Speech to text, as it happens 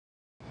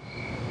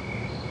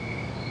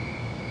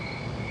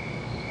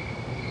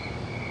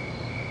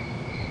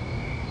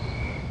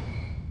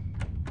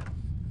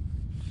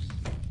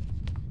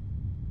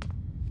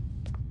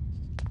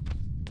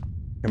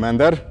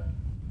Commander?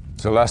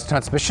 It's the last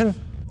transmission?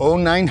 Oh,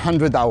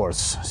 900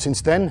 hours.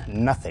 Since then,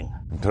 nothing.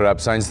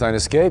 Perhaps Einstein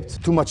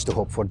escaped? Too much to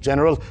hope for,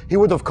 General. He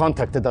would have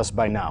contacted us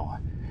by now.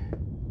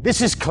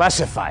 This is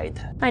classified.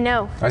 I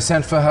know. I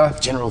sent for her.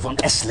 General von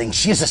Essling,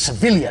 she is a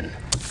civilian.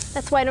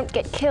 That's why I don't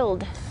get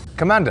killed.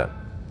 Commander,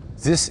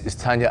 this is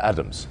Tanya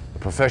Adams, a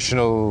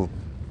professional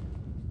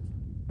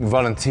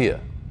volunteer.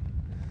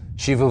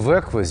 She will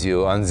work with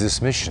you on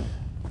this mission.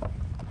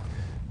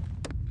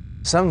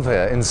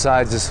 Somewhere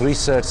inside this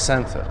research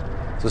center,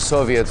 the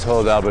Soviets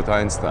hold Albert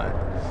Einstein.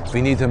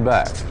 We need him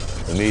back,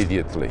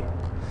 immediately.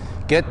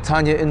 Get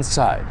Tanya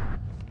inside,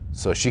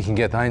 so she can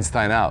get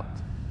Einstein out.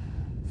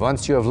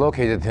 Once you have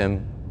located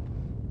him,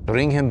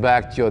 bring him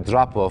back to your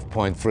drop-off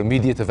point for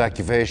immediate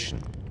evacuation.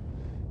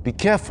 Be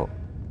careful.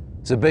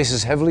 The base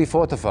is heavily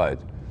fortified,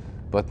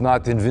 but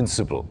not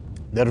invincible.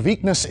 Their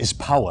weakness is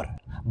power.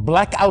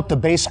 Black out the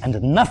base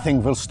and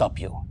nothing will stop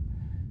you.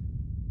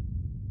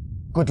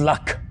 Good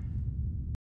luck.